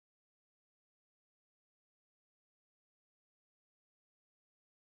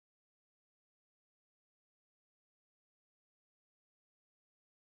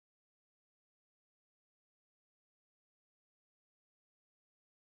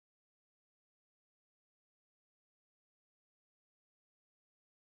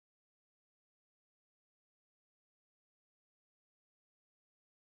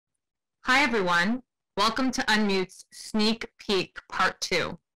Hi, everyone. Welcome to Unmute's Sneak Peek Part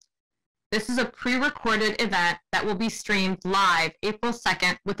 2. This is a pre-recorded event that will be streamed live April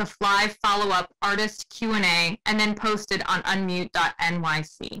 2nd with a live follow-up artist Q&A and then posted on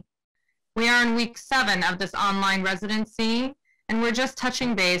unmute.nyc. We are in week 7 of this online residency, and we're just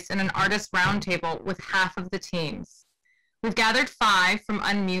touching base in an artist roundtable with half of the teams. We've gathered 5 from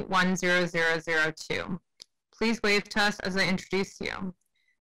Unmute 10002. Please wave to us as I introduce you.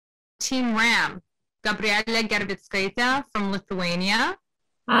 Team RAM, Gabriele Gervitskaita from Lithuania.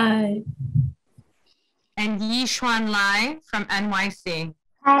 Hi. And Yi Xuan Lai from NYC.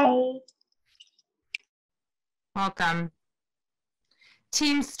 Hi. Welcome.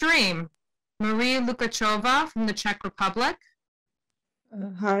 Team Stream, Marie Lukachova from the Czech Republic.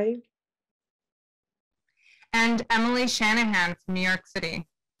 Hi. And Emily Shanahan from New York City.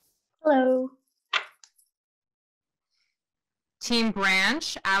 Hello. Team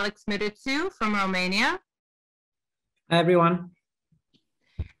Branch, Alex Miritsu from Romania. Hi, everyone.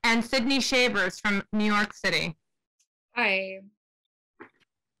 And Sydney Shavers from New York City. Hi.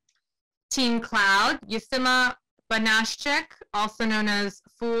 Team Cloud, Justyna Banaszczyk, also known as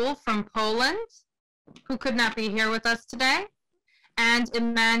Fool from Poland, who could not be here with us today. And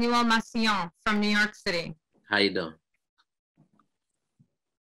Emmanuel Massillon from New York City. How you doing?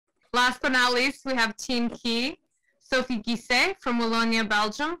 Last but not least, we have Team Key, Sophie Guisset from Wallonia,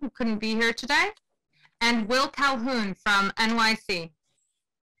 Belgium, who couldn't be here today, and Will Calhoun from NYC.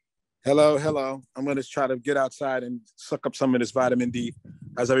 Hello, hello. I'm going to try to get outside and suck up some of this vitamin D.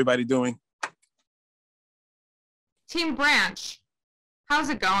 How's everybody doing? Team Branch, how's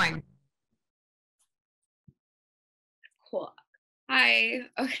it going? Cool. Hi.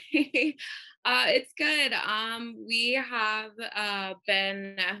 Okay. It's good.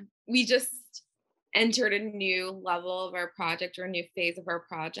 We just entered a new level of our project or a new phase of our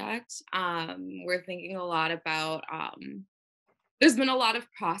project. We're thinking a lot about, there's been a lot of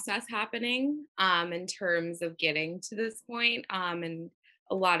process happening in terms of getting to this point, and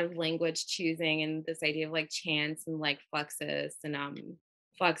a lot of language choosing and this idea of like chance and like fluxus and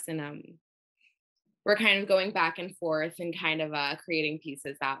flux and we're kind of going back and forth and kind of creating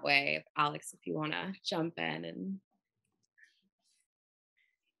pieces that way. Alex, if you want to jump in and.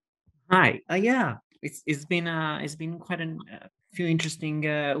 Hi. Yeah, it's been quite a few interesting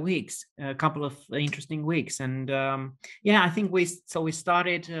weeks, a couple of interesting weeks, and yeah, I think we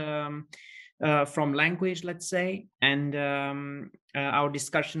started from language, let's say, and our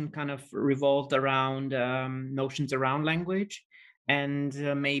discussion kind of revolved around notions around language and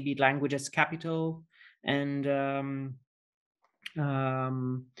maybe language as capital, and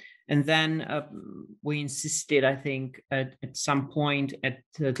then we insisted, I think, at some point at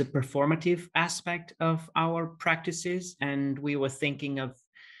the performative aspect of our practices, and we were thinking of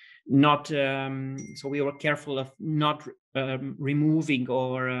not, so we were careful of not removing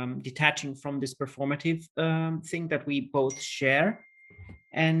or detaching from this performative thing that we both share.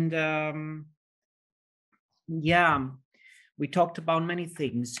 And yeah, we talked about many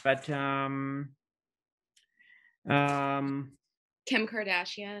things, but Kim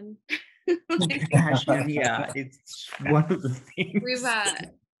Kardashian. Yeah, it's one of the things. We've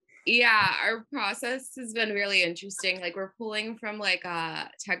yeah, our process has been really interesting. Like we're pulling from like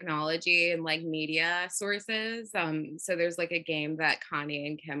technology and like media sources. So there's like a game that Kanye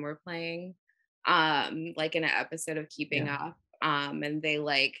and Kim were playing, like in an episode of Keeping Up. And they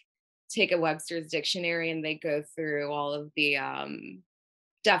like take a Webster's dictionary and they go through all of the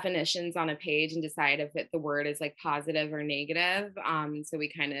definitions on a page and decide if the word is like positive or negative. So we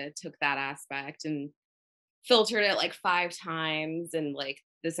kind of took that aspect and filtered it like 5 times, and like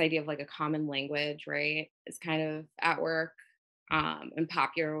this idea of like a common language, right, is kind of at work, and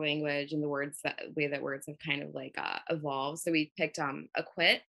popular language and the way that words have kind of like evolved. So we picked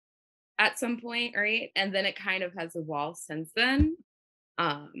acquit at some point, right, and then it kind of has evolved since then.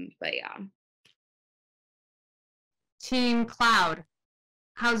 But yeah. Team Cloud,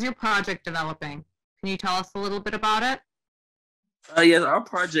 how's your project developing? Can you tell us a little bit about it? Yes, our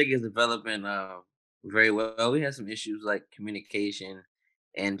project is developing very well. We had some issues like communication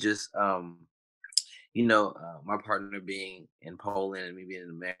and just my partner being in Poland and me being in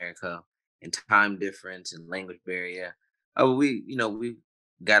America, and time difference and language barrier. We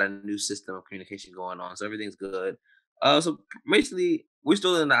got a new system of communication going on, so everything's good. So basically, we're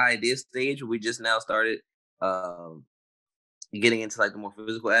still in the idea stage. We just now started getting into like the more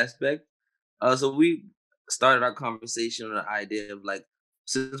physical aspect. So we started our conversation on the idea of like,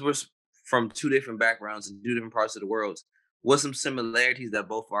 since we're from 2 different backgrounds and 2 different parts of the world, what's some similarities that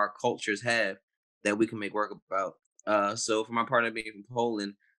both our cultures have that we can make work about? So for my partner being from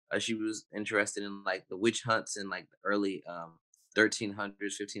Poland, She was interested in like the witch hunts in like the early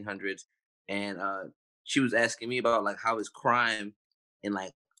 1300s, 1500s, and she was asking me about like how is crime in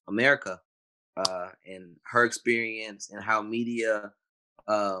like America, and her experience and how media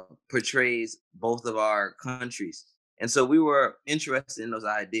portrays both of our countries. And so we were interested in those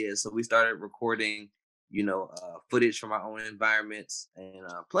ideas. So we started recording, footage from our own environments and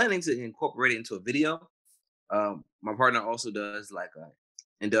planning to incorporate it into a video. My partner also does like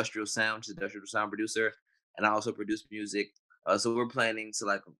industrial sound. She's an industrial sound producer, and I also produce music. So we're planning to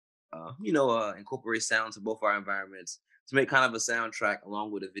like, incorporate sounds of both our environments to make kind of a soundtrack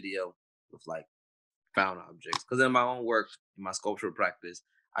along with a video with like found objects. Because in my own work, in my sculptural practice,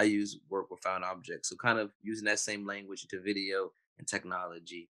 I use work with found objects. So kind of using that same language into video and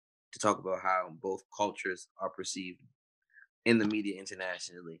technology to talk about how both cultures are perceived in the media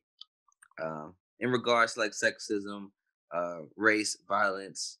internationally. In regards to like sexism, race,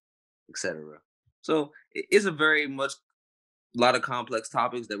 violence, etc. So it's a very much lot of complex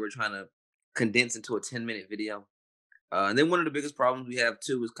topics that we're trying to condense into a 10-minute video. And then one of the biggest problems we have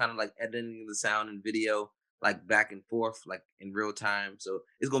too is kind of like editing the sound and video like back and forth, like in real time. So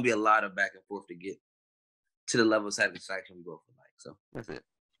it's gonna be a lot of back and forth to get to the level of satisfaction we both would like. So that's it.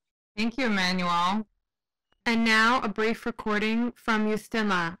 Thank you, Emmanuel. And now a brief recording from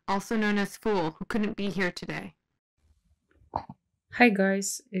Justina, also known as Fool, who couldn't be here today. Hi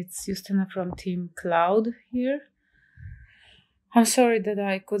guys, it's Justina from Team Cloud here. I'm sorry that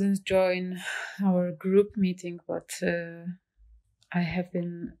I couldn't join our group meeting, but I have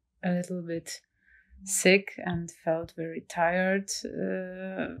been a little bit sick and felt very tired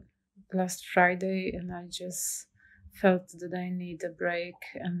last Friday, and I just felt that I need a break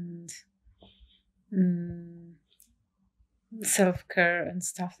and self-care and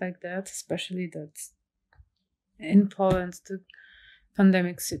stuff like that, especially that in Poland the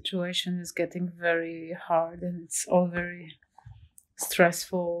pandemic situation is getting very hard and it's all very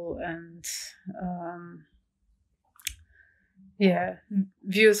stressful, and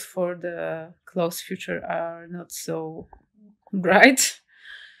views for the close future are not so bright.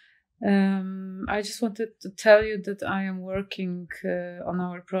 I just wanted to tell you that I am working on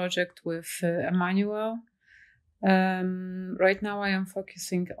our project with Emmanuel. Right now I am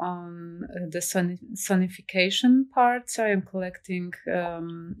focusing on the sonification part. I am collecting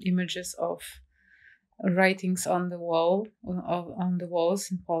images of writings on the walls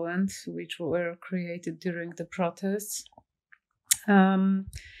in Poland, which were created during the protests.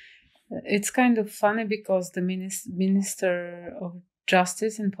 It's kind of funny because the Minister of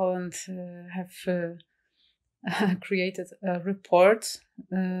Justice in Poland have created a report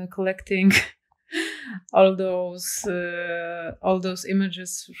collecting all those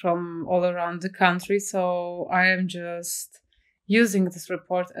images from all around the country. So I am just using this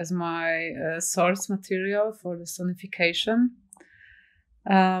report as my source material for the sonification,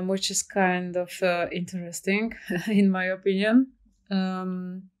 which is kind of interesting in my opinion.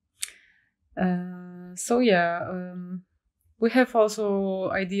 We have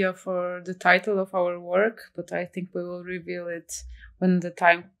also idea for the title of our work, but I think we will reveal it when the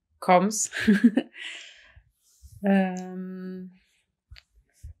time comes.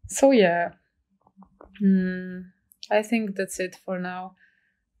 I think that's it for now.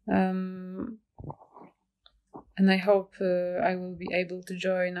 And I hope I will be able to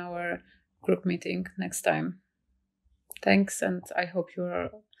join our group meeting next time. Thanks, and I hope you are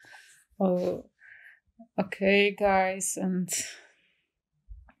all okay, guys. And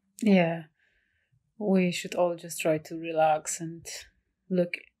we should all just try to relax and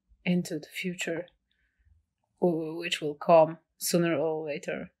look into the future, which will come sooner or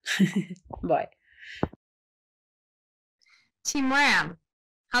later. Bye. Team Ram,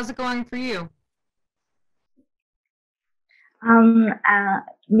 how's it going for you?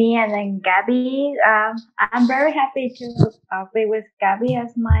 Me and then Gabby, I'm very happy to be with Gabby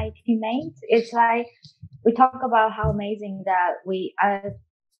as my teammate. It's like we talk about how amazing that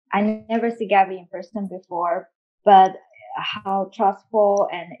I never see Gabby in person before, but how trustful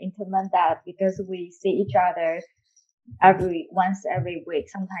and intimate that, because we see each other once every week,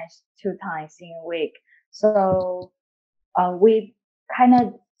 sometimes 2 times in a week. So we kind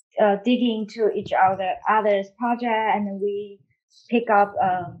of dig into each other's project, and we pick up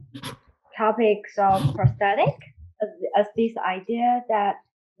topics of prosthetic as this idea that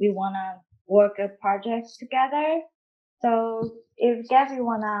we want to work a project together. So if Gabby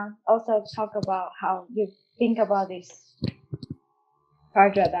wanna also talk about how you think about this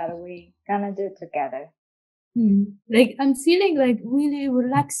project that we gonna do together. Like I'm feeling like really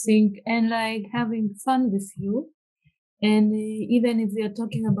relaxing and like having fun with you. And even if we are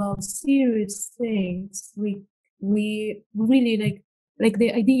talking about serious things, we really like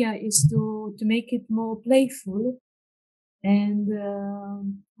the idea is to make it more playful, and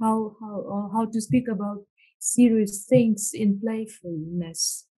how to speak about serious things in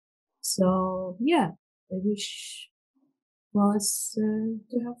playfulness. So yeah, I wish was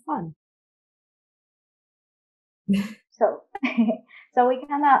to have fun. So, so we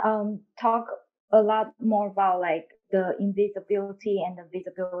kind of talk a lot more about like the invisibility and the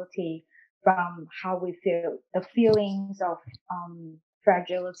visibility from how we feel, the feelings of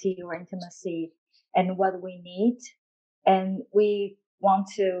fragility or intimacy, and what we need. And we want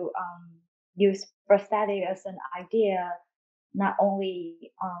to use prosthetic as an idea, not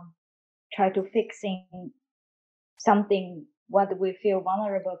only try to fixing something what we feel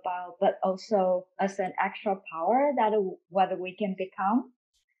vulnerable about, but also as an extra power that what we can become.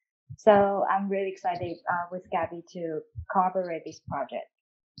 So I'm really excited with Gabby to collaborate this project.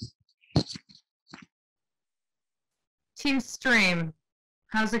 Team Stream,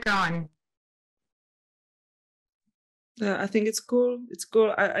 how's it going? I think it's cool. It's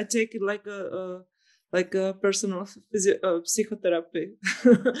cool. I take it like a personal psychotherapy,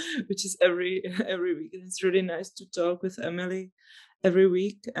 which is every week. And it's really nice to talk with Emily every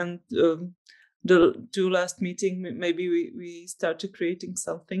week. And the two last meeting, maybe we started creating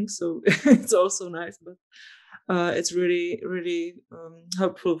something. So it's also nice, but it's really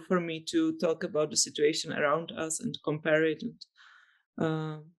helpful for me to talk about the situation around us and compare it.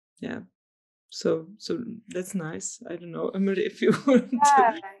 And yeah. So that's nice. I don't know, Emily, if you want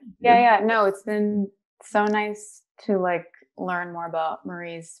to. Yeah. No, it's been so nice to like learn more about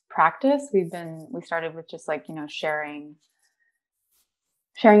Marie's practice. We started with just like, sharing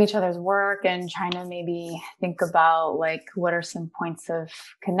each other's work and trying to maybe think about like what are some points of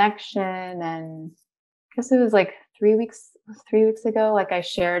connection. And I guess it was like 3 weeks ago, like I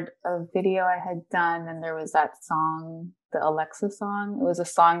shared a video I had done, and there was that song, the Alexa song. It was a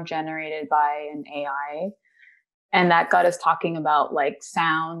song generated by an AI, and that got us talking about like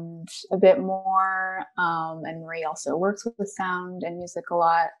sound a bit more. And Marie also works with sound and music a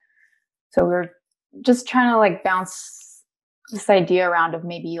lot, so we're just trying to like bounce this idea around of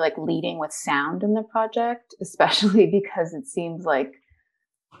maybe like leading with sound in the project, especially because it seems like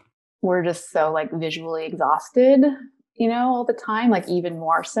we're just so like visually exhausted, all the time, like even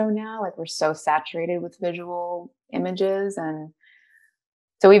more so now, like we're so saturated with visual images. And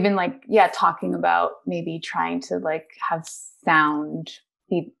so we've been like, talking about maybe trying to like have sound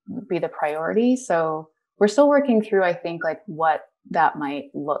be the priority. So we're still working through, I think, like what that might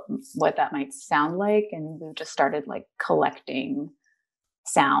sound like. And we've just started like collecting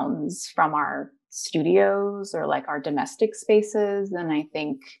sounds from our studios or like our domestic spaces. And I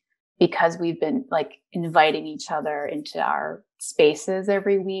think because we've been like inviting each other into our spaces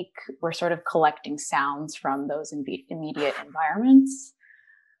every week, we're sort of collecting sounds from those immediate environments.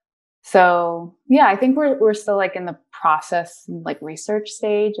 So yeah, I think we're still like in the process, like research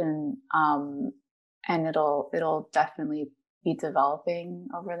stage, and it'll definitely be developing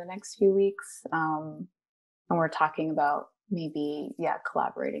over the next few weeks. And we're talking about maybe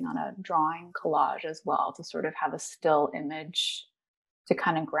collaborating on a drawing collage as well, to sort of have a still image to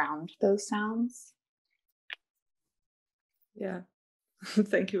kind of ground those sounds. Yeah.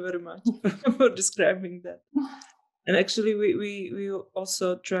 Thank you very much for describing that. And actually we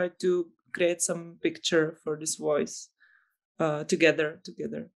also try to create some picture for this voice together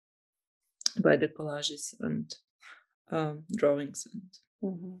by the collages and drawings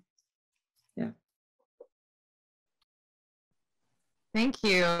and yeah. Thank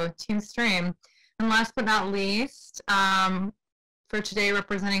you, Team Stream. And last but not least, for today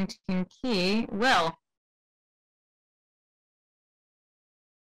representing Team Key, Will.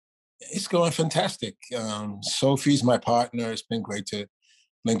 It's going fantastic. Sophie's my partner. It's been great to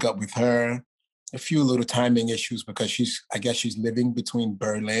link up with her. A few little timing issues because I guess she's living between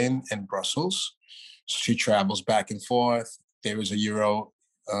Berlin and Brussels. So she travels back and forth. There is a Euro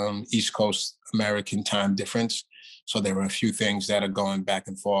East Coast American time difference. So there are a few things that are going back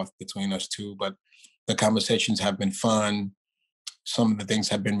and forth between us two, but the conversations have been fun. Some of the things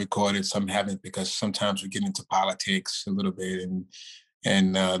have been recorded, some haven't, because sometimes we get into politics a little bit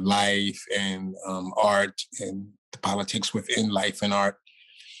and life and art and the politics within life and art.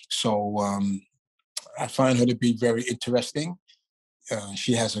 So I find her to be very interesting.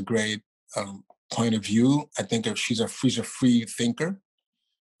 She has a great point of view. I think she's a free thinker,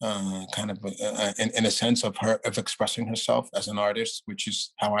 kind of in a sense of expressing herself as an artist, which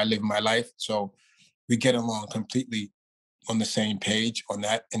is how I live my life. So we get along completely on the same page in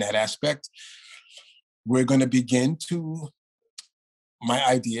that aspect. we're going to begin to, my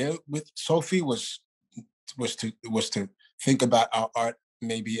idea with Sophie was to think about our art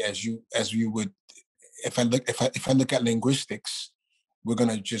maybe as you would, if I look at linguistics, we're going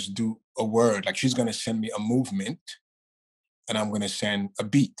to just do a word. Like she's going to send me a movement and I'm going to send a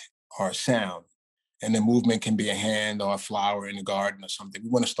beat or a sound. And the movement can be a hand or a flower in the garden or something. We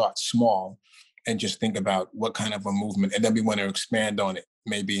want to start small and just think about what kind of a movement. And then we want to expand on it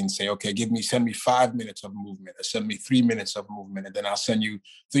maybe and say, okay, send me 5 minutes of movement or send me 3 minutes of movement. And then I'll send you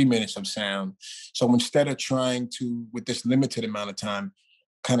 3 minutes of sound. So instead of trying to, with this limited amount of time,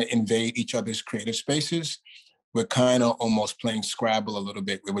 kind of invade each other's creative spaces, we're kind of almost playing Scrabble a little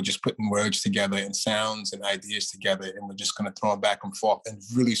bit, where we're just putting words together and sounds and ideas together. And we're just going to throw them back and forth in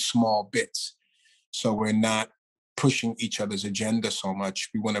really small bits. So we're not pushing each other's agenda so much.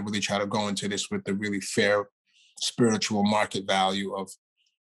 We want to really try to go into this with the really fair spiritual market value of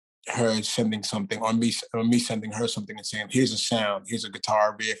her sending something or me sending her something and saying, here's a sound, here's a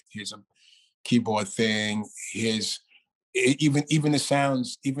guitar riff, here's a keyboard thing, here's even the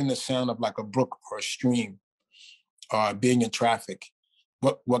sound of like a brook or a stream, being in traffic.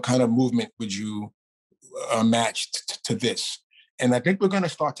 What kind of movement would you match to this? And I think we're going to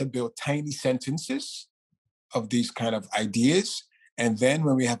start to build tiny sentences of these kind of ideas. And then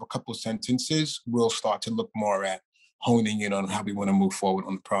when we have a couple sentences, we'll start to look more at honing in on how we want to move forward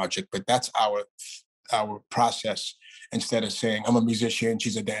on the project. But that's our process. Instead of saying, I'm a musician,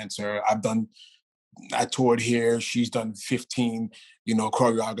 she's a dancer, I toured here, she's done 15,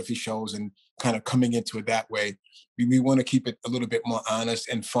 choreography shows, and kind of coming into it that way. We want to keep it a little bit more honest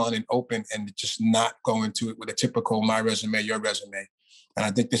and fun and open, and just not go into it with a typical my resume, your resume. And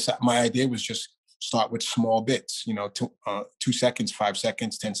I think my idea was just start with small bits, 2 seconds, 5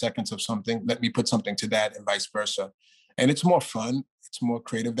 seconds, 10 seconds of something. Let me put something to that, and vice versa. And it's more fun. It's more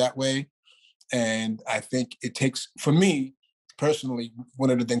creative that way. And I think it takes, for me personally, one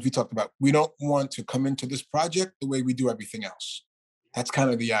of the things we talked about, we don't want to come into this project the way we do everything else. That's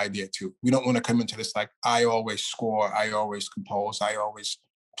kind of the idea too. We don't want to come into this like, I always score, I always compose, I always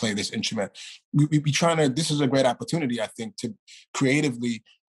play this instrument. This is a great opportunity, I think, to creatively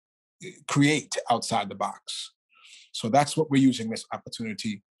create outside the box. So that's what we're using this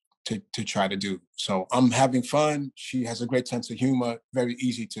opportunity to try to do. So I'm having fun. She has a great sense of humor, very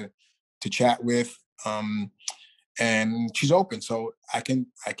easy to chat with. And she's open. So I can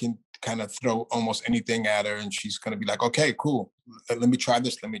kind of throw almost anything at her and she's going to be like, okay, cool. Let me try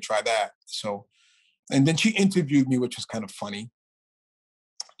this. Let me try that. So, and then she interviewed me, which was kind of funny.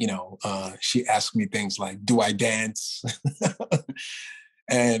 She asked me things like, do I dance?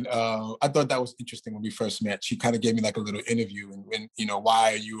 And I thought that was interesting when we first met. She kind of gave me like a little interview and when,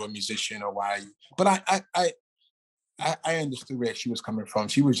 why are you a musician or why are you, but I understood where she was coming from.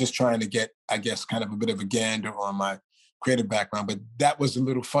 She was just trying to get, I guess, kind of a bit of a gander on my creative background. But that was a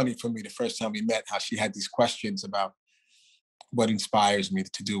little funny for me the first time we met, how she had these questions about what inspires me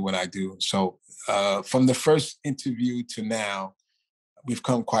to do what I do. So from the first interview to now, we've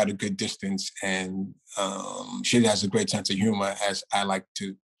come quite a good distance. And she has a great sense of humor, as I like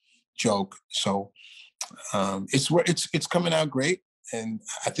to joke. So it's coming out great. And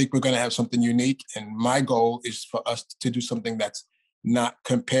I think we're going to have something unique. And my goal is for us to do something that's not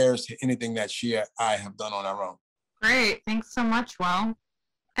compares to anything that she or I have done on our own. Great. Thanks so much, Will.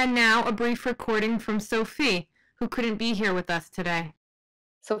 And now a brief recording from Sophie, who couldn't be here with us today.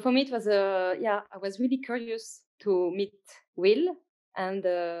 So for me, it was I was really curious to meet Will. And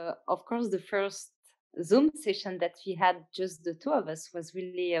of course, the first Zoom session that we had, just the two of us, was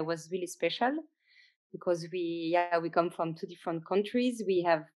really special. Because we come from 2 different countries. We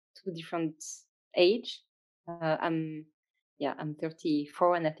have 2 different age. I'm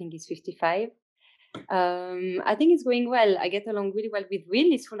 34 and I think he's 55. I think it's going well. I get along really well with Will.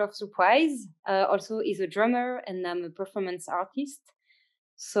 He's full of surprise. Also, he's a drummer and I'm a performance artist.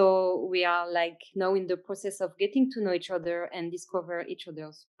 So we are now in the process of getting to know each other and discover each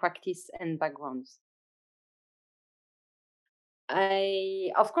other's practice and backgrounds.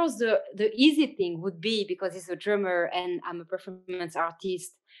 Of course, the easy thing would be, because he's a drummer and I'm a performance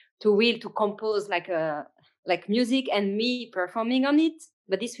artist, to compose like music and me performing on it.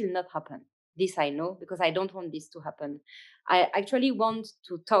 But this will not happen. This I know, because I don't want this to happen. I actually want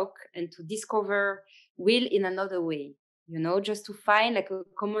to talk and to discover Will in another way, just to find like a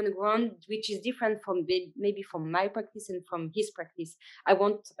common ground, which is different from maybe from my practice and from his practice. I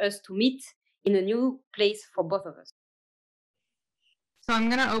want us to meet in a new place for both of us. So I'm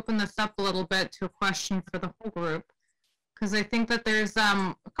going to open this up a little bit to a question for the whole group, because I think that there's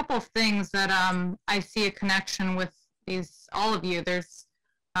a couple of things that I see a connection with all of you. There's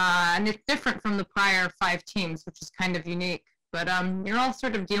And it's different from the prior 5 teams, which is kind of unique. But you're all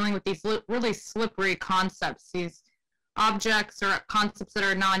sort of dealing with these really slippery concepts, these objects or concepts that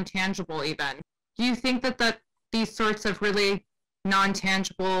are non-tangible even. Do you think that these sorts of really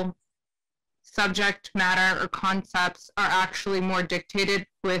non-tangible subject matter or concepts are actually more dictated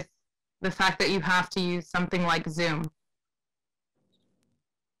with the fact that you have to use something like Zoom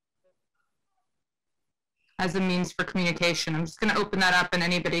as a means for communication? I'm just going to open that up and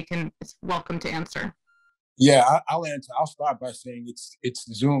anybody is welcome to answer. Yeah, I'll answer. I'll start by saying it's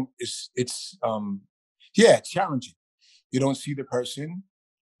Zoom. It's challenging. You don't see the person.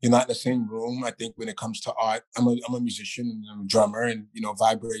 You're not in the same room. I think when it comes to art, I'm a musician and I'm a drummer, and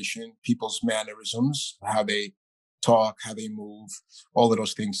vibration, people's mannerisms, how they talk, how they move, all of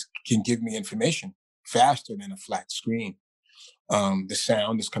those things can give me information faster than a flat screen. The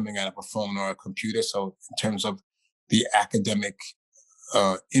sound is coming out of a phone or a computer. So in terms of the academic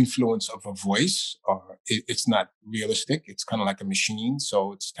influence of a voice, or it's not realistic. It's kind of like a machine.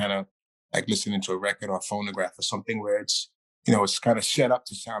 So it's kind of like listening to a record or a phonograph or something where it's kind of set up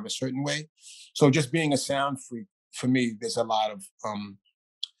to sound a certain way. So just being a sound freak, for me, there's a lot of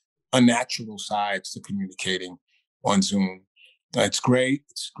unnatural sides to communicating on Zoom. It's great.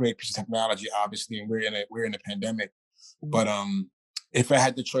 It's a great piece of technology, obviously, and we're in a pandemic. But if I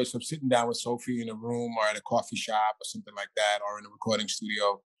had the choice of sitting down with Sophie in a room or at a coffee shop or something like that, or in a recording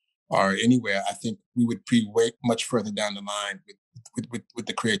studio or anywhere, I think we would be way much further down the line with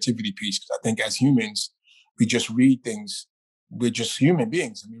the creativity piece. Because I think as humans, we just read things. We're just human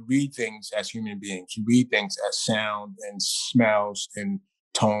beings, and we read things as human beings. We read things as sound and smells and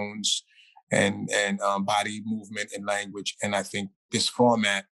tones and body movement and language. And I think this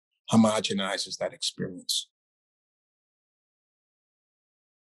format homogenizes that experience.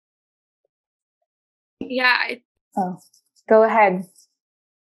 Yeah. Go ahead.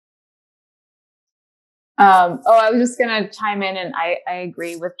 I was just gonna chime in, and I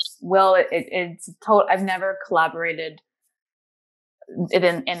agree with Will. It's total. I've never collaborated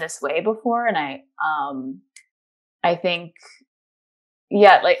in this way before, and I think,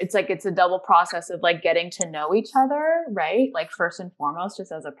 yeah, it's a double process of like getting to know each other, right? Like first and foremost,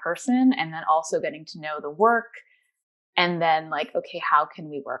 just as a person, and then also getting to know the work, and then like, okay, how can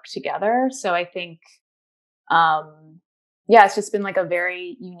we work together? So I think, it's just been like a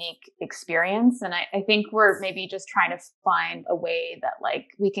very unique experience. And I think we're maybe just trying to find a way that like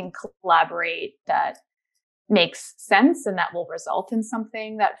we can collaborate that makes sense and that will result in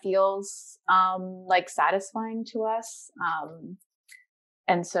something that feels like satisfying to us.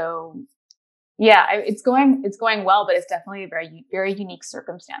 And so, it's going well, but it's definitely very, very unique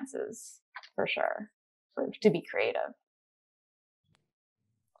circumstances for sure to be creative.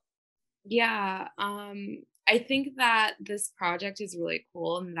 Yeah. I think that this project is really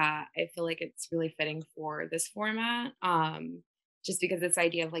cool and that I feel like it's really fitting for this format. Just because this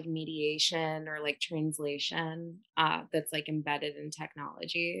idea of like mediation or like translation that's like embedded in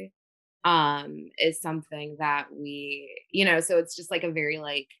technology is something that we, so it's just like a very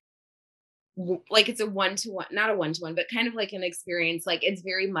like it's a one-to-one, not a one-to-one, but kind of like an experience. Like it's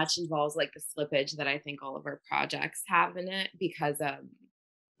very much involves like the slippage that I think all of our projects have in it because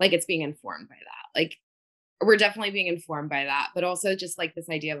like it's being informed by that. Like we're definitely being informed by that, but also just like this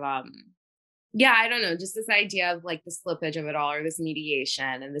idea of I don't know, just this idea of like the slippage of it all, or this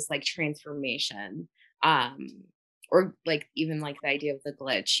mediation and this like transformation, or like even like the idea of the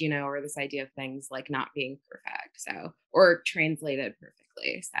glitch, or this idea of things like not being perfect, so, or translated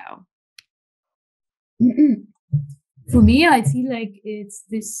perfectly. So for me, I feel like it's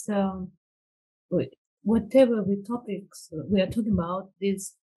this whatever the topics we are talking about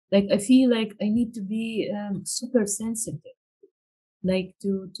is like, I feel like I need to be super sensitive, like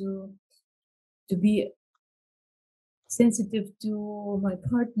to be sensitive to my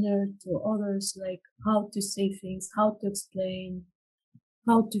partner, to others, like how to say things, how to explain,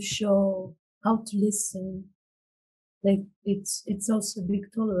 how to show, how to listen. Like it's also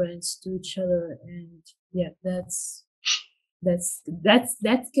big tolerance to each other, and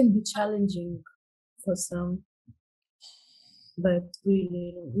that can be challenging for some, but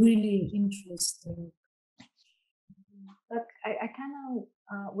really, really interesting. Look, I kind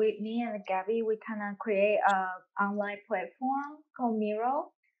of, with me and Gabby, we kind of create a online platform called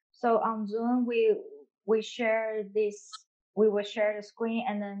Miro. So on Zoom, we share this, we will share the screen,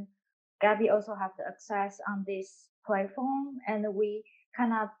 and then Gabby also have the access on this platform, and we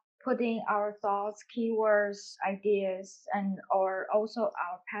kind of putting our thoughts, keywords, ideas, and or also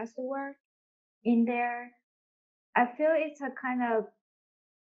our past work in there. I feel it's a kind of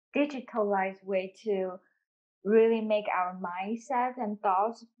digitalized way to really make our mindset and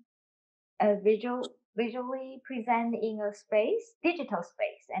thoughts visually present in a space, digital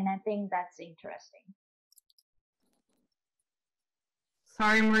space. And I think that's interesting.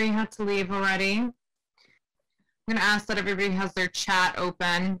 Sorry, Marie had to leave already. I'm going to ask that everybody has their chat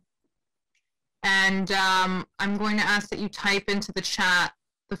open. And I'm going to ask that you type into the chat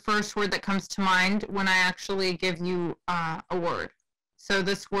the first word that comes to mind when I actually give you a word. So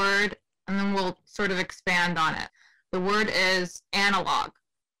this word, and then we'll sort of expand on it. The word is analog.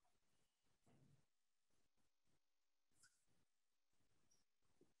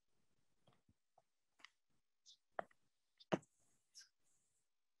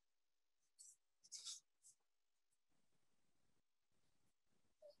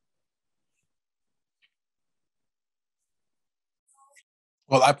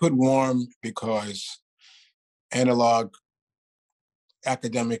 Well, I put warm because analog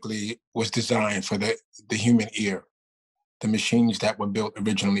academically was designed for the human ear. The machines that were built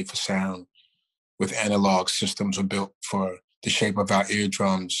originally for sound with analog systems were built for the shape of our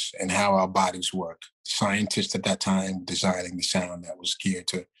eardrums and how our bodies work. Scientists at that time designing the sound that was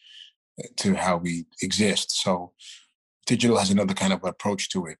geared to how we exist. So digital has another kind of approach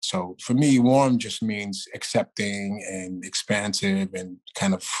to it. So for me, warm just means accepting and expansive and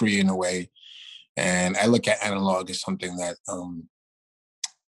kind of free in a way. And I look at analog as something that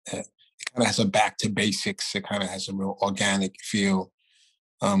it kind of has a back to basics. It kind of has a real organic feel.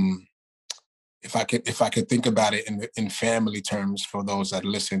 If I could think about it in family terms for those that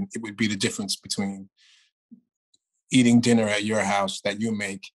listen, it would be the difference between eating dinner at your house that you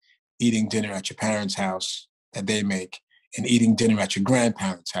make, eating dinner at your parents' house that they make, and eating dinner at your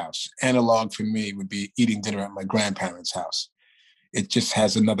grandparents' house. Analog for me would be eating dinner at my grandparents' house. It just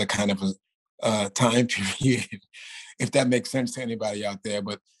has another kind of a time period, if that makes sense to anybody out there.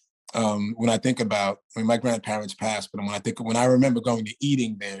 But when I think about when my grandparents passed, but when I remember going to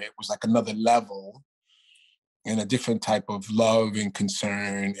eating there, it was like another level and a different type of love and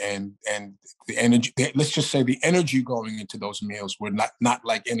concern and the energy. Let's just say the energy going into those meals were not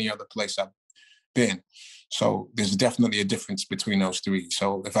like any other place I've been. So there's definitely a difference between those three.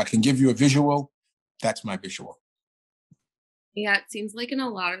 So if I can give you a visual, that's my visual. Yeah, it seems like in a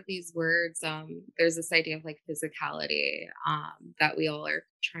lot of these words, there's this idea of like physicality that we all are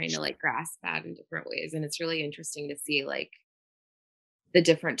trying to like grasp at in different ways. And it's really interesting to see like the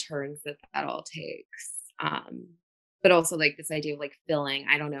different turns that all takes. But also like this idea of like filling,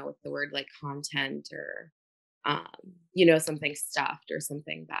 I don't know, with the word like content or, something stuffed or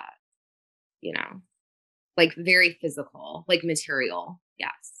something that, like very physical, like material.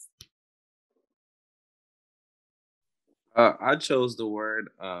 Yes. I chose the word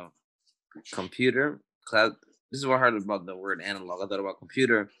computer. This is what I heard about the word analog. I thought about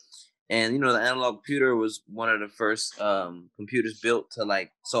computer, and the analog computer was one of the first computers built to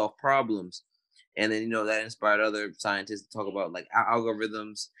like solve problems, and then that inspired other scientists to talk about like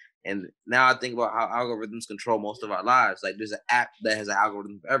algorithms. And now I think about how algorithms control most of our lives. Like there's an app that has an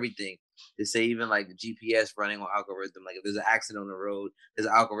algorithm for everything. They say even like the GPS running on algorithm. Like if there's an accident on the road, there's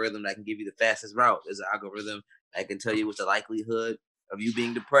an algorithm that can give you the fastest route. There's an algorithm that can tell you what's the likelihood of you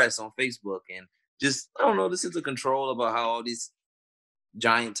being depressed on Facebook. And just, I don't know, this is a control about how all these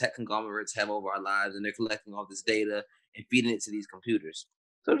giant tech conglomerates have over our lives, and they're collecting all this data and feeding it to these computers.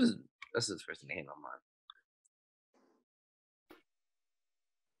 So that's the first thing that came to mind.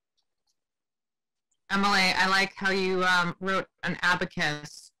 Emily, I like how you wrote an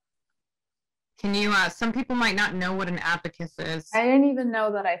abacus. Can you, some people might not know what an abacus is. I didn't even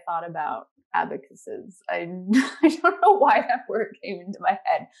know that I thought about abacuses. I don't know why that word came into my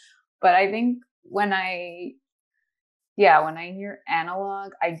head, but I think when I hear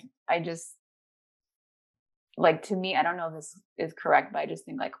analog, I just like, to me, I don't know if this is correct, but I just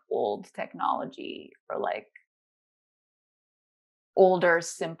think like old technology or like older,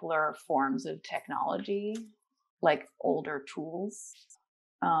 simpler forms of technology, like older tools.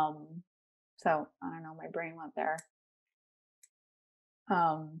 So I don't know, my brain went there.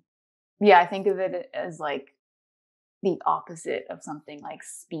 I think of it as like the opposite of something like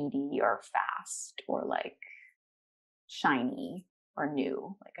speedy or fast or like shiny or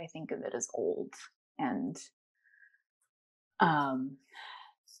new. Like I think of it as old and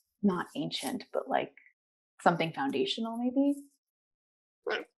not ancient, but like something foundational maybe.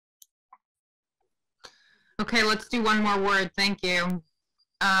 Okay, let's do one more word. Thank you.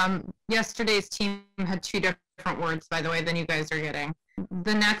 Yesterday's team had 2 different words, by the way, than you guys are getting.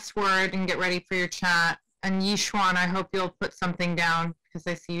 The next word, and get ready for your chat. And Yishuan, I hope you'll put something down because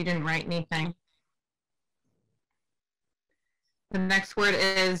I see you didn't write anything. The next word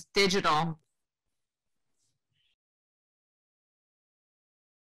is digital.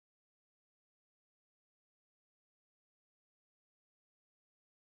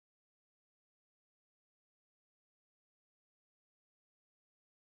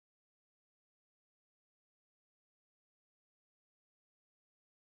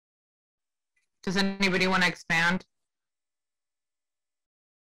 Does anybody want to expand?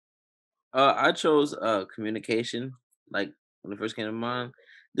 I chose communication, like when it first came to mind.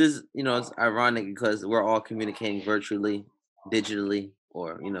 This, it's ironic because we're all communicating virtually, digitally,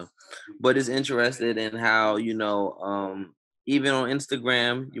 or but it's interested in how even on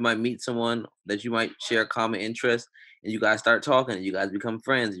Instagram you might meet someone that you might share common interests, and you guys start talking, and you guys become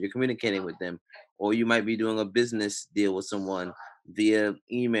friends, and you're communicating with them, or you might be doing a business deal with someone via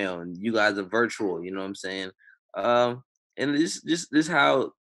email, and you guys are virtual. You know what I'm saying? And this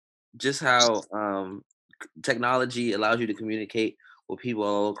how just how technology allows you to communicate with people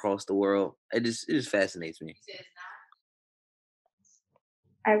all across the world. It just fascinates me.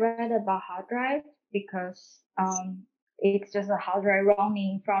 I read about hard drive because it's just a hard drive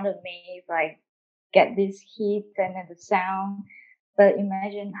running in front of me. It's like get this heat and then the sound. But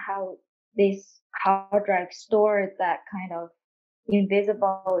imagine how this hard drive stores that kind of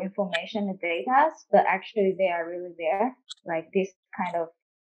invisible information and data, but actually they are really there. Like this kind of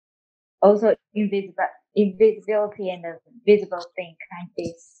also invisibility and the visible thing kind of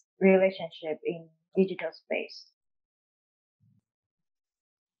this relationship in digital space.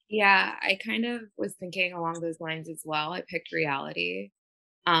 Yeah, I kind of was thinking along those lines as well. I picked reality,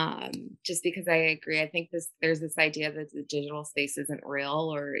 just because I agree. I think there's this idea that the digital space isn't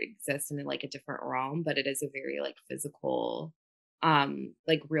real or exists in like a different realm, but it is a very like physical,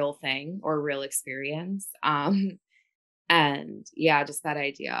 like real thing or real experience. And yeah, just that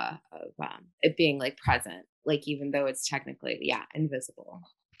idea of it being like present, like even though it's technically invisible.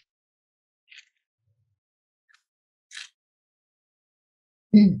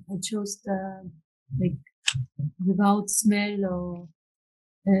 I chose the like without smell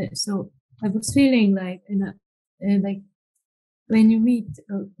or so I was feeling like like when you meet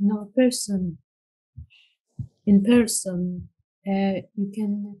a person in person, you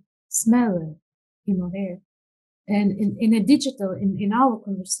can smell it, there. And in a digital, in our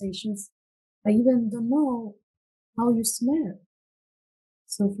conversations, I even don't know how you smell.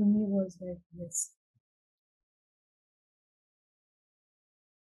 So for me, it was like this.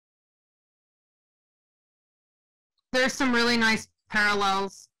 There's some really nice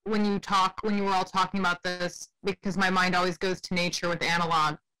parallels when you were all talking about this, because my mind always goes to nature with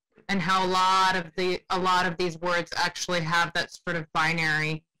analog, and how a lot of these words actually have that sort of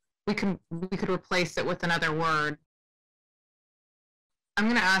binary. We could replace it with another word. I'm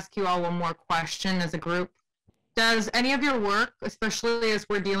going to ask you all one more question as a group. Does any of your work, especially as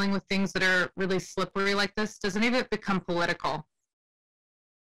we're dealing with things that are really slippery like this, does any of it become political?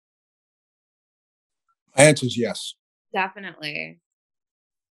 My answer is yes. Definitely.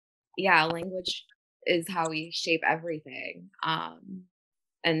 Yeah, language is how we shape everything.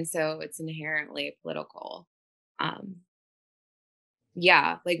 And so it's inherently political.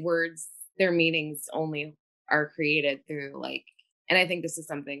 Yeah, like words, their meanings only are created through like, and I think this is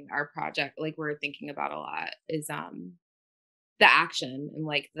something our project, like we're thinking about a lot, is the action and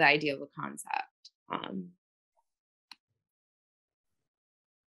like the idea of a concept.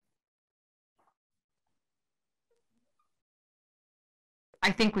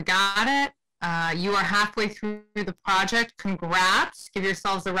 I think we got it. You are halfway through the project. Congrats. Give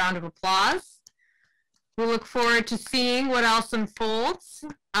yourselves a round of applause. We look forward to seeing what else unfolds.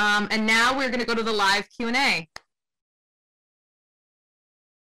 And now we're going to go to the live Q&A.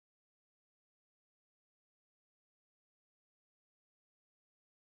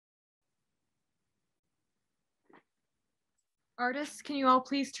 Artists, can you all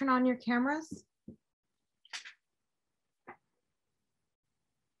please turn on your cameras?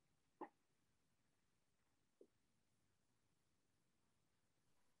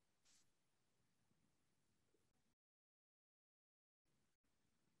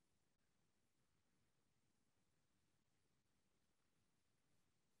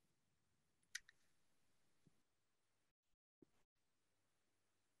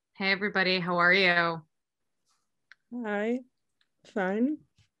 Hey, everybody. How are you? Hi, fine.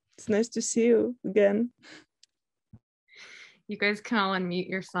 It's nice to see you again. You guys can all unmute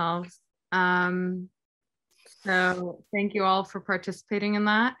yourselves. So thank you all for participating in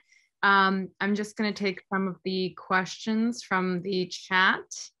that. I'm just going to take some of the questions from the chat.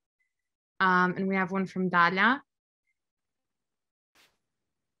 And we have one from Dalia.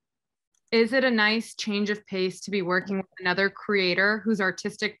 Is it a nice change of pace to be working with another creator whose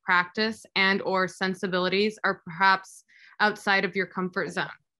artistic practice and or sensibilities are perhaps outside of your comfort zone?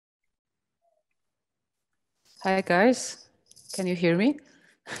 Hi, guys. Can you hear me?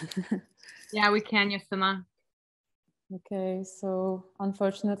 Yeah, we can, Yasima. Okay, so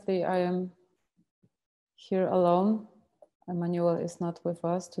unfortunately, I am here alone. Emmanuel is not with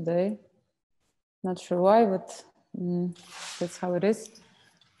us today. Not sure why, but that's how it is.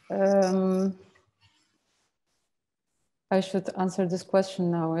 I should answer this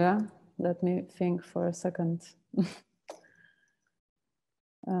question now, yeah? Let me think for a second.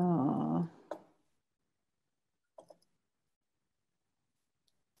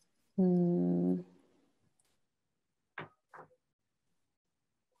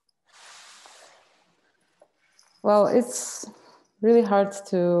 Well, it's really hard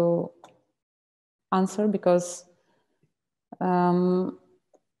to answer because I'm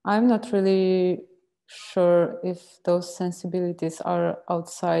not really sure if those sensibilities are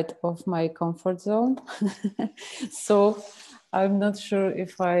outside of my comfort zone. So I'm not sure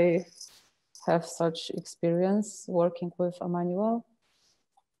if I have such experience working with a manual.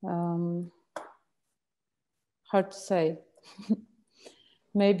 Hard to say.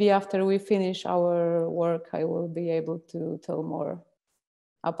 Maybe after we finish our work, I will be able to tell more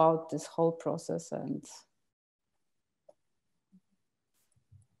about this whole process and,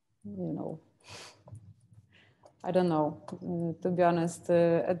 you know, I don't know. To be honest,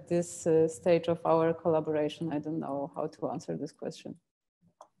 at this stage of our collaboration, I don't know how to answer this question.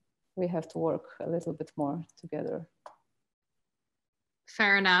 We have to work a little bit more together.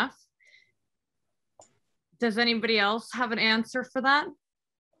 Fair enough. Does anybody else have an answer for that?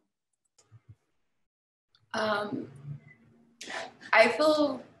 I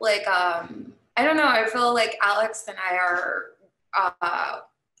feel like, I don't know, I feel like Alex and I are,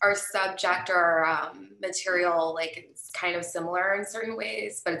 our subject or material, like it's kind of similar in certain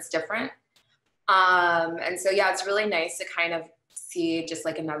ways, but it's different. And so, yeah, it's really nice to kind of see just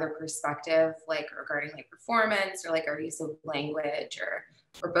like another perspective, like regarding like performance or like our use of language, or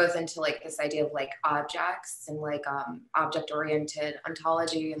we're both into like this idea of like objects and like object-oriented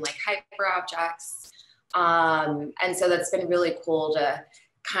ontology and like hyper objects. And so that's been really cool to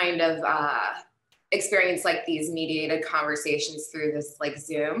kind of experience like these mediated conversations through this like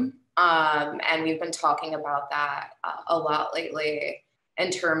Zoom. And we've been talking about that a lot lately in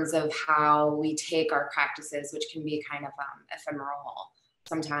terms of how we take our practices, which can be kind of ephemeral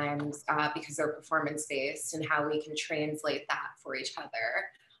sometimes because they're performance-based, and how we can translate that for each other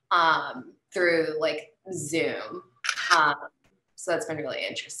through like Zoom. So that's been really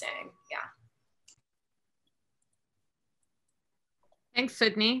interesting, yeah. Thanks,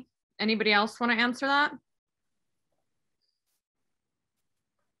 Sydney. Anybody else want to answer that?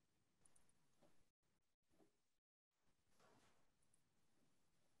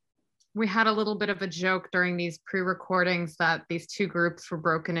 We had a little bit of a joke during these pre-recordings that these two groups were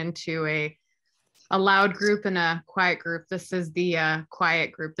broken into a loud group and a quiet group. This is the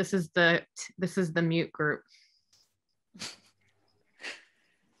quiet group. This is the mute group.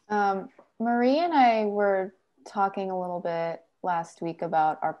 Marie and I were talking a little bit last week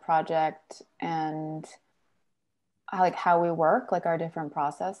about our project and how we work, like our different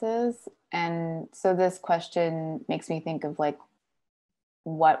processes. And so this question makes me think of like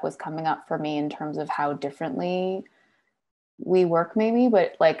what was coming up for me in terms of how differently we work maybe,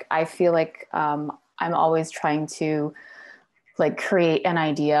 but like I feel like I'm always trying to like create an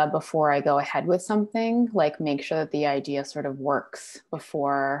idea before I go ahead with something, like make sure that the idea sort of works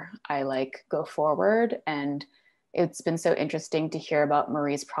before I like go forward. And it's been so interesting to hear about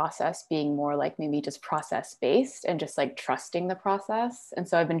Marie's process being more like maybe just process based and just like trusting the process. And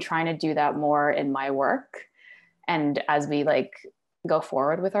so I've been trying to do that more in my work and as we like go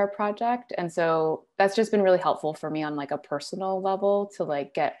forward with our project. And so that's just been really helpful for me on like a personal level to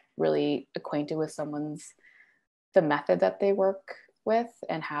like get really acquainted with the method that they work with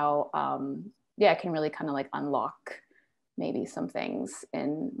and how it can really kind of like unlock maybe some things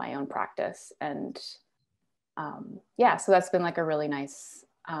in my own practice. And so that's been like a really nice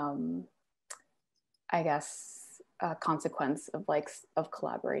I guess consequence of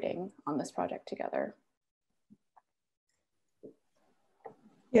collaborating on this project together.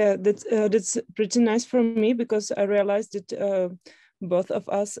 Yeah, that's pretty nice for me because I realized that both of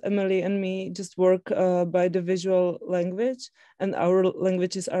us, Emily and me, just work by the visual language, and our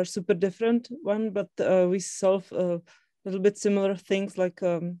languages are super different one, but we solve a little bit similar things like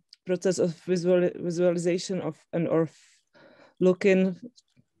process of visualization or looking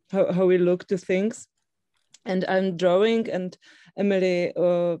how we look to things. And I'm drawing, and Emily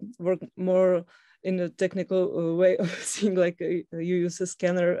work more in a technical way of seeing, like you use a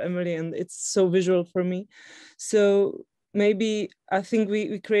scanner, Emily, and it's so visual for me. So maybe I think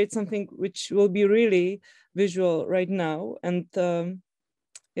we create something which will be really visual right now, and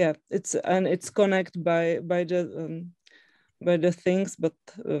it's connected by the things, but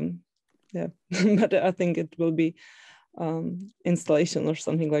but I think it will be installation or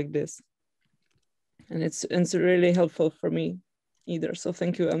something like this. and it's really helpful for me either. So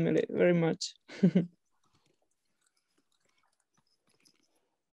thank you, Emily, very much.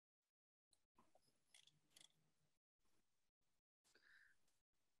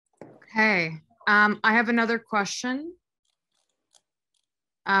 Okay, I have another question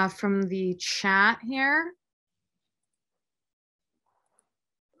from the chat here.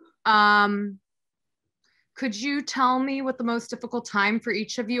 Could you tell me what the most difficult time for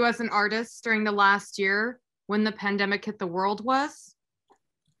each of you as an artist during the last year when the pandemic hit the world was?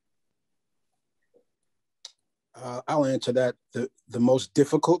 I'll answer that. The most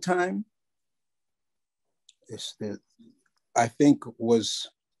difficult time is I think was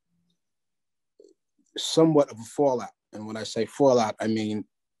somewhat of a fallout. And when I say fallout, I mean,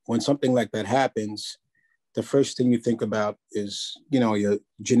 when something like that happens, the first thing you think about is, your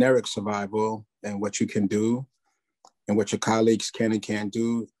generic survival and what you can do and what your colleagues can and can't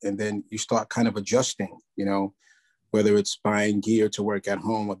do. And then you start kind of adjusting, whether it's buying gear to work at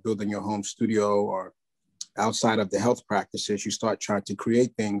home or building your home studio or outside of the health practices, you start trying to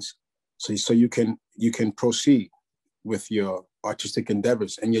create things so you can proceed with your artistic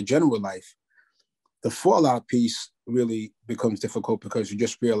endeavors and your general life. The fallout piece really becomes difficult because you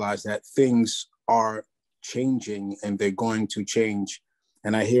just realize that things are changing and they're going to change.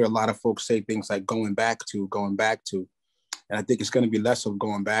 And I hear a lot of folks say things like going back to. And I think it's going to be less of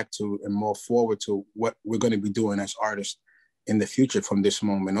going back to and more forward to what we're going to be doing as artists in the future from this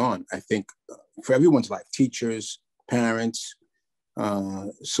moment on. I think for everyone's life, teachers, parents,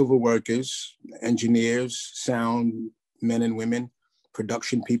 civil workers, engineers, sound men and women,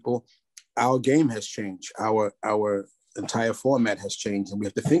 production people, our game has changed. Our entire format has changed. And we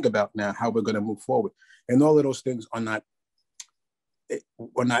have to think about now how we're going to move forward. And all of those things are not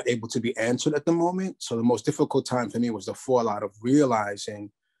able to be answered at the moment. So the most difficult time for me was the fallout of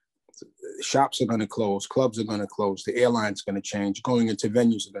realizing shops are going to close, clubs are going to close, the airline's going to change, going into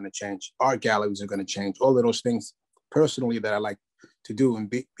venues are going to change, art galleries are going to change, all of those things personally that I like to do. And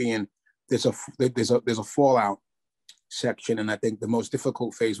being there's a fallout section. And I think the most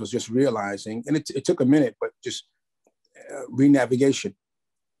difficult phase was just realizing, and it took a minute, but just re-navigation.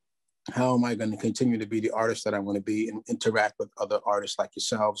 How am I going to continue to be the artist that I want to be and interact with other artists like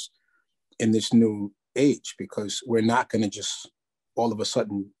yourselves in this new age? Because we're not going to just all of a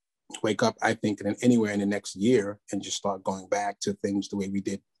sudden wake up, I think, anywhere in the next year and just start going back to things the way we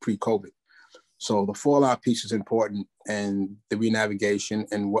did pre-COVID. So the fallout piece is important, and the re-navigation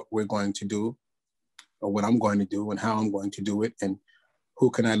and what we're going to do, or what I'm going to do and how I'm going to do it, and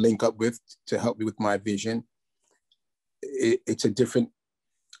who can I link up with to help me with my vision. It's a different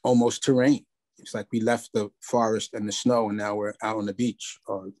almost terrain. It's like we left the forest and the snow and now we're out on the beach,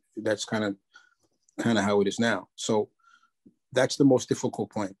 or that's kind of how it is now. So that's the most difficult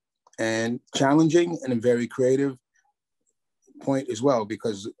point, and challenging and a very creative point as well,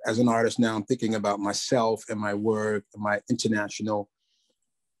 because as an artist now I'm thinking about myself and my work and my international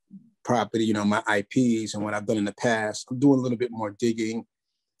property, my IPs and what I've done in the past. I'm doing a little bit more digging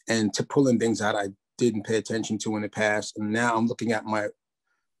and to pulling things out I didn't pay attention to in the past. And now I'm looking at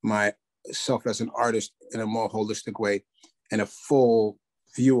myself as an artist in a more holistic way and a full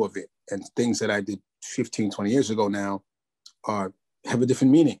view of it. And things that I did 15, 20 years ago now have a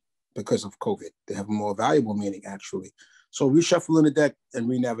different meaning because of COVID. They have a more valuable meaning, actually. So reshuffling the deck and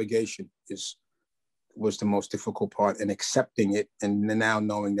re-navigation was the most difficult part, and accepting it. And now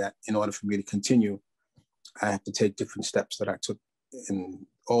knowing that in order for me to continue, I have to take different steps that I took in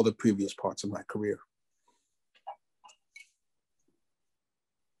all the previous parts of my career.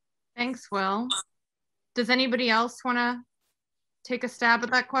 Thanks, Will. Does anybody else want to take a stab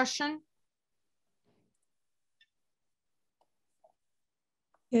at that question?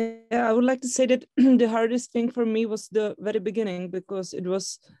 Yeah, I would like to say that the hardest thing for me was the very beginning, because it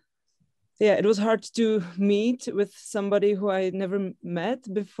was hard to meet with somebody who I never met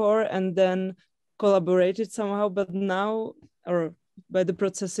before and then collaborated somehow. But now, or by the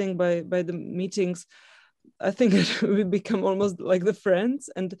processing, by the meetings, I think we become almost like the friends.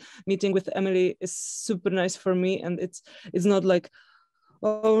 And meeting with Emily is super nice for me. And it's not like,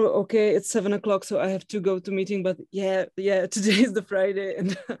 oh, okay, it's 7 o'clock, so I have to go to meeting, but yeah, today is the Friday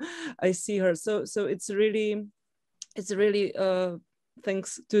and I see her. So it's really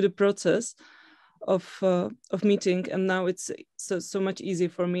thanks to the process of meeting, and now it's so much easier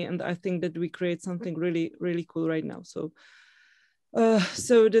for me, and I think that we create something really, really cool right now. So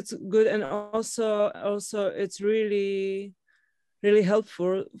that's good. And also it's really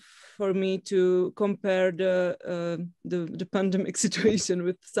helpful for me to compare the pandemic situation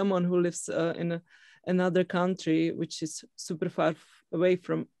with someone who lives in another country, which is super far away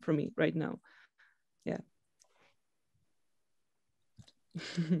from me right now.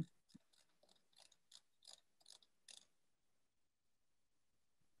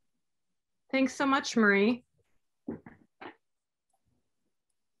 Thanks so much, Marie.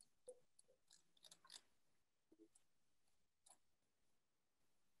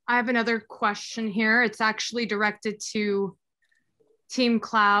 I have another question here. It's actually directed to Team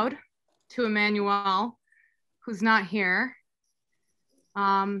Cloud, to Emmanuel, who's not here.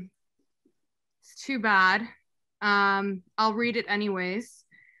 It's too bad. I'll read it anyways.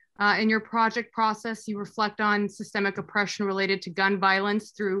 In your project process, you reflect on systemic oppression related to gun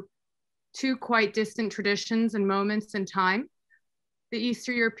violence through two quite distant traditions and moments in time: the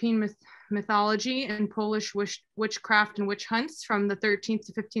Eastern European mythology and Polish witchcraft and witch hunts from the 13th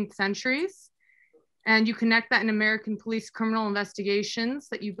to 15th centuries. And you connect that in American police criminal investigations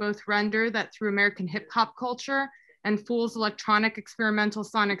that you both render that through American hip hop culture and Fool's electronic experimental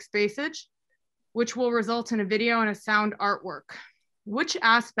sonic spacage, which will result in a video and a sound artwork. Which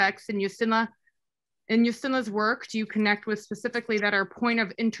aspects in Justyna's work do you connect with specifically that are point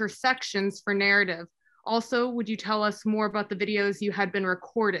of intersections for narrative? Also, would you tell us more about the videos you had been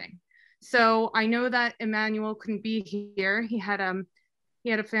recording? So I know that Emmanuel couldn't be here. He had a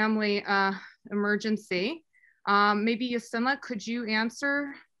family emergency. Maybe Justyna, could you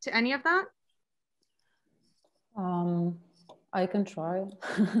answer to any of that? I can try.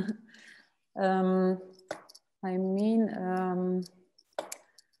 I mean,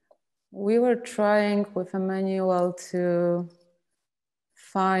 we were trying with Emmanuel to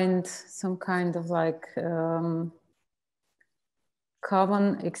find some kind of like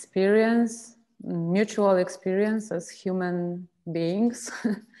common experience, mutual experience as human beings,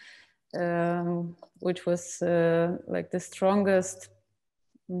 which was like the strongest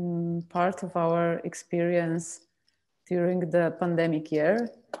part of our experience during the pandemic year.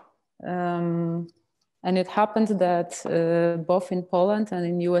 And it happened that both in Poland and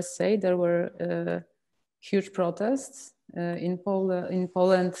in USA, there were huge protests. In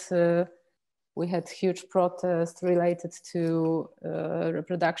Poland, we had huge protests related to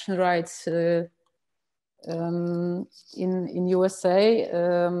reproduction rights. In USA,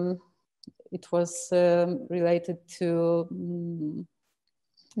 it was related to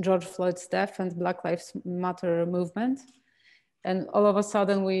George Floyd's death and Black Lives Matter movement. And all of a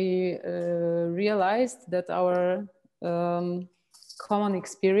sudden we realized that our common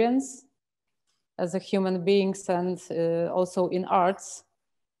experience as a human beings and also in arts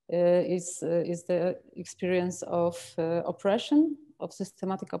is the experience of oppression, of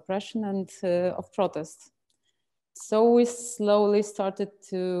systematic oppression and of protest. So we slowly started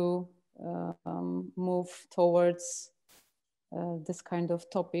to move towards this kind of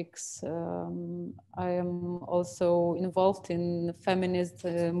topics. I am also involved in the feminist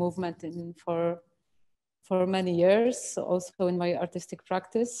movement for many years, also in my artistic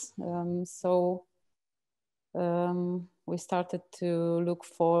practice. So we started to look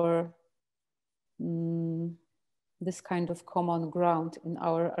for this kind of common ground in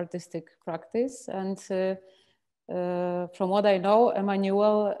our artistic practice. And from what I know,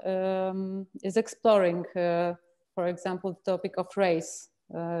 Emmanuel is exploring for example, the topic of race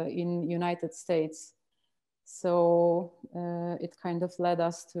in United States. So it kind of led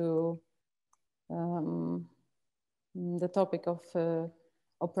us to the topic of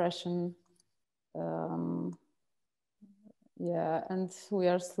oppression. Yeah, and we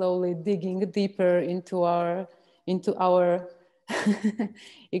are slowly digging deeper into our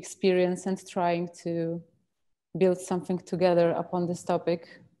experience and trying to build something together upon this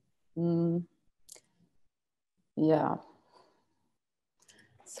topic. Yeah.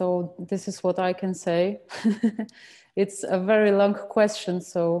 So this is what I can say. It's a very long question,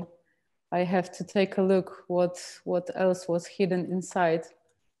 so I have to take a look what else was hidden inside.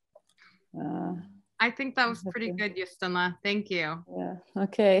 I think that was pretty good, Justyna. Thank you. Yeah,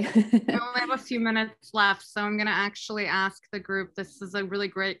 okay. I only have a few minutes left, so I'm gonna actually ask the group. This is a really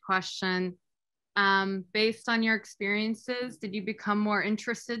great question. Based on your experiences, did you become more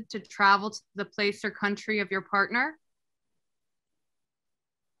interested to travel to the place or country of your partner?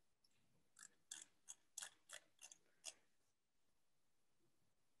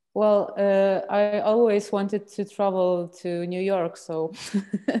 Well, I always wanted to travel to New York, so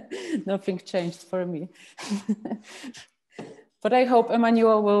nothing changed for me. But I hope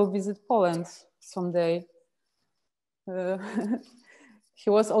Emmanuel will visit Poland someday. He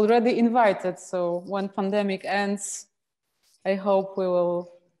was already invited, so when pandemic ends, I hope we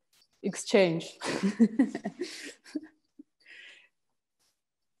will exchange.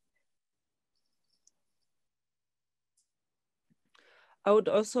 I would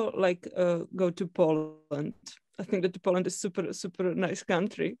also like go to Poland I think that Poland is super nice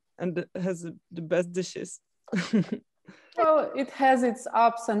country and has the best dishes. Well, it has its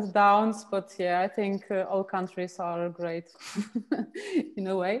ups and downs, but yeah, I think all countries are great in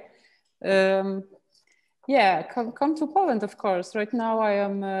a way. Yeah, come to Poland, of course. Right now I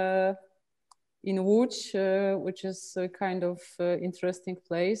am in Łódź, which is a kind of interesting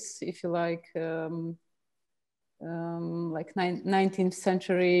place, if you like 19th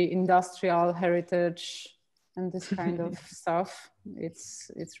century industrial heritage and this kind of stuff.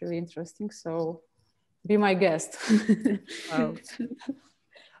 It's really interesting. So be my guest. Wow.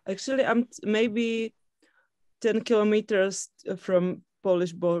 Actually, I'm maybe 10 kilometers from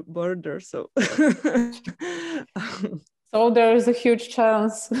Polish border, so. So there is a huge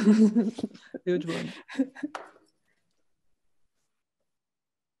chance. Huge one.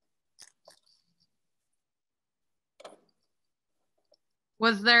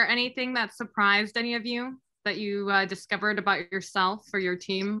 Was there anything that surprised any of you that you discovered about yourself or your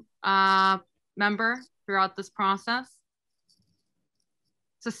team member throughout this process?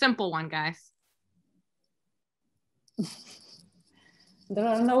 It's a simple one, guys. There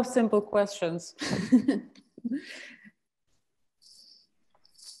are no simple questions.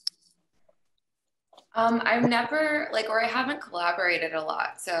 I've never or I haven't collaborated a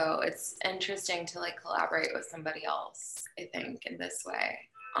lot, so it's interesting to collaborate with somebody else, I think, in this way.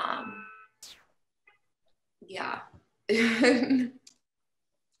 Yeah.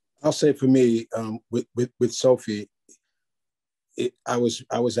 I'll say for me, with Sophie, I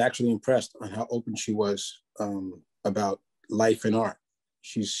was actually impressed on how open she was about life and art.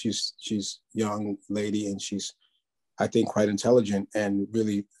 She's young lady, and she's, I think, quite intelligent and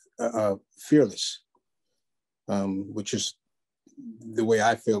really fearless, which is the way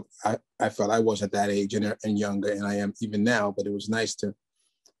I feel. I felt I was at that age and younger, and I am even now. But it was nice to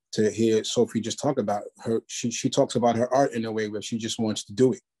hear Sophie just talk about her. She talks about her art in a way where she just wants to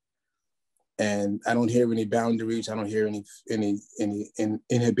do it. And I don't hear any boundaries. I don't hear any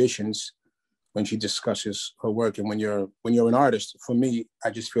inhibitions when she discusses her work. And when you're an artist, for me,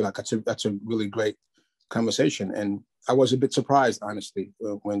 I just feel like that's a really great conversation. And I was a bit surprised, honestly,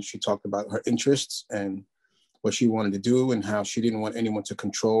 when she talked about her interests and what she wanted to do and how she didn't want anyone to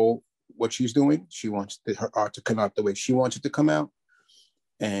control what she's doing. She wants her art to come out the way she wants it to come out.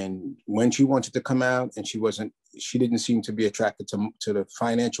 And when she wanted to come out, and she didn't seem to be attracted to the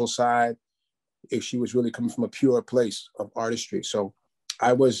financial side. If she was really coming from a pure place of artistry. So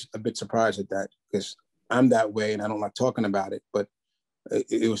I was a bit surprised at that, because I'm that way and I don't like talking about it, but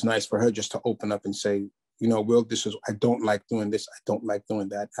it was nice for her just to open up and say, Will, I don't like doing this. I don't like doing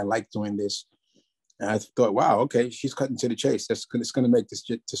that. I like doing this. And I thought, wow, okay, she's cutting to the chase. It's going to make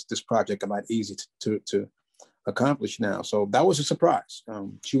this project a lot easier to accomplish now. So that was a surprise.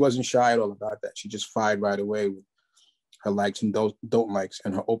 She wasn't shy at all about that. She just fired right away with her likes and don't likes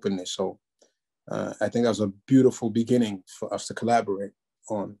and her openness. So I think that was a beautiful beginning for us to collaborate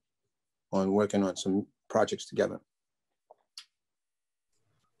on working on some projects together.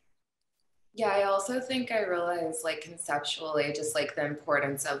 Yeah, I also think I realized conceptually just the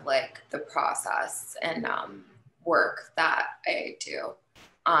importance of the process and work that I do.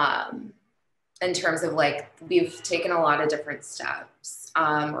 In terms of we've taken a lot of different steps,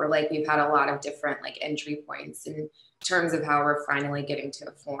 or we've had a lot of different entry points in terms of how we're finally getting to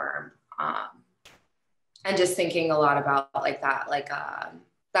a form. And just thinking a lot about that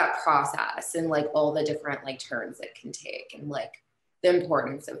process and all the different turns it can take, and the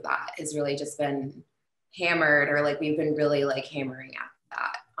importance of that has really just been hammered, or we've been really hammering at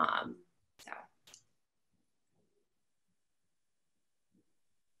that. So.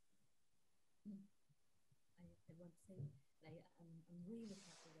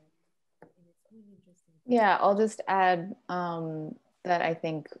 Yeah, I'll just add that I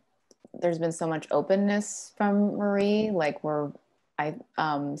think there's been so much openness from Marie.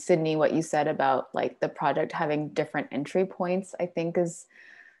 Sydney, what you said about the project having different entry points, I think is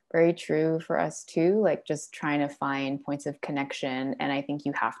very true for us too. Just trying to find points of connection, and I think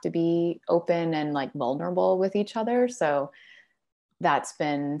you have to be open and vulnerable with each other. So that's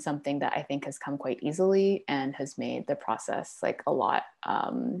been something that I think has come quite easily and has made the process a lot.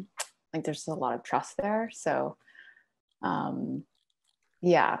 There's a lot of trust there. So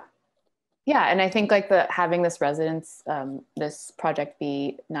yeah, and I think having this residence, this project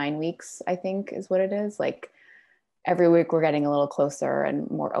be 9 weeks, I think is what it is. Every week we're getting a little closer and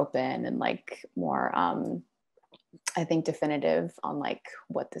more open and more, I think, definitive on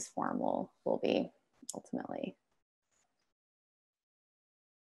what this form will be ultimately.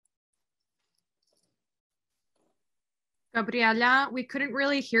 Gabriela, we couldn't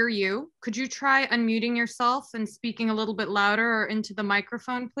really hear you. Could you try unmuting yourself and speaking a little bit louder or into the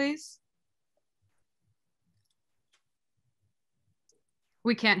microphone, please?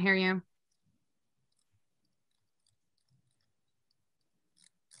 We can't hear you.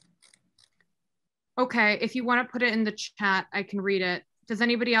 Okay, if you want to put it in the chat, I can read it. Does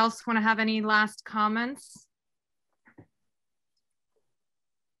anybody else want to have any last comments?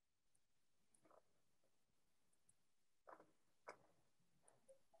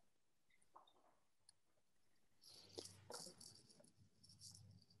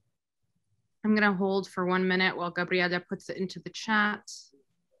 I'm going to hold for 1 minute while Gabriela puts it into the chat.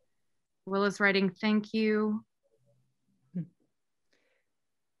 Will is writing, thank you.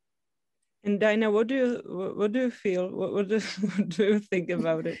 And Dinah, what do you feel? What do you think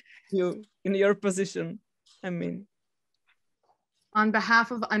about it? You in your position, I mean. On behalf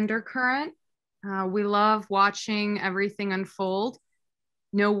of Undercurrent, we love watching everything unfold.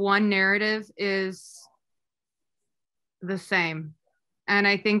 No one narrative is the same. And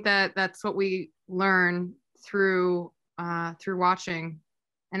I think that that's what we learn through watching.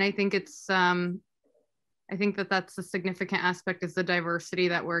 And I think it's I think that that's a significant aspect, is the diversity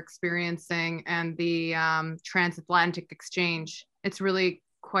that we're experiencing and the transatlantic exchange. It's really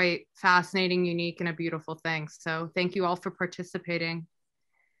quite fascinating, unique, and a beautiful thing. So thank you all for participating.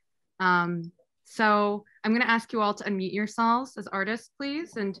 So I'm going to ask you all to unmute yourselves as artists,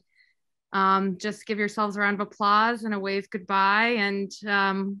 please, and just give yourselves a round of applause and a wave goodbye. And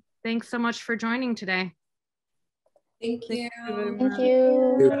thanks so much for joining today. Thank you. Thank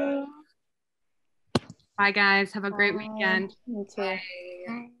you. Bye, guys. Have a great weekend. You too. Bye.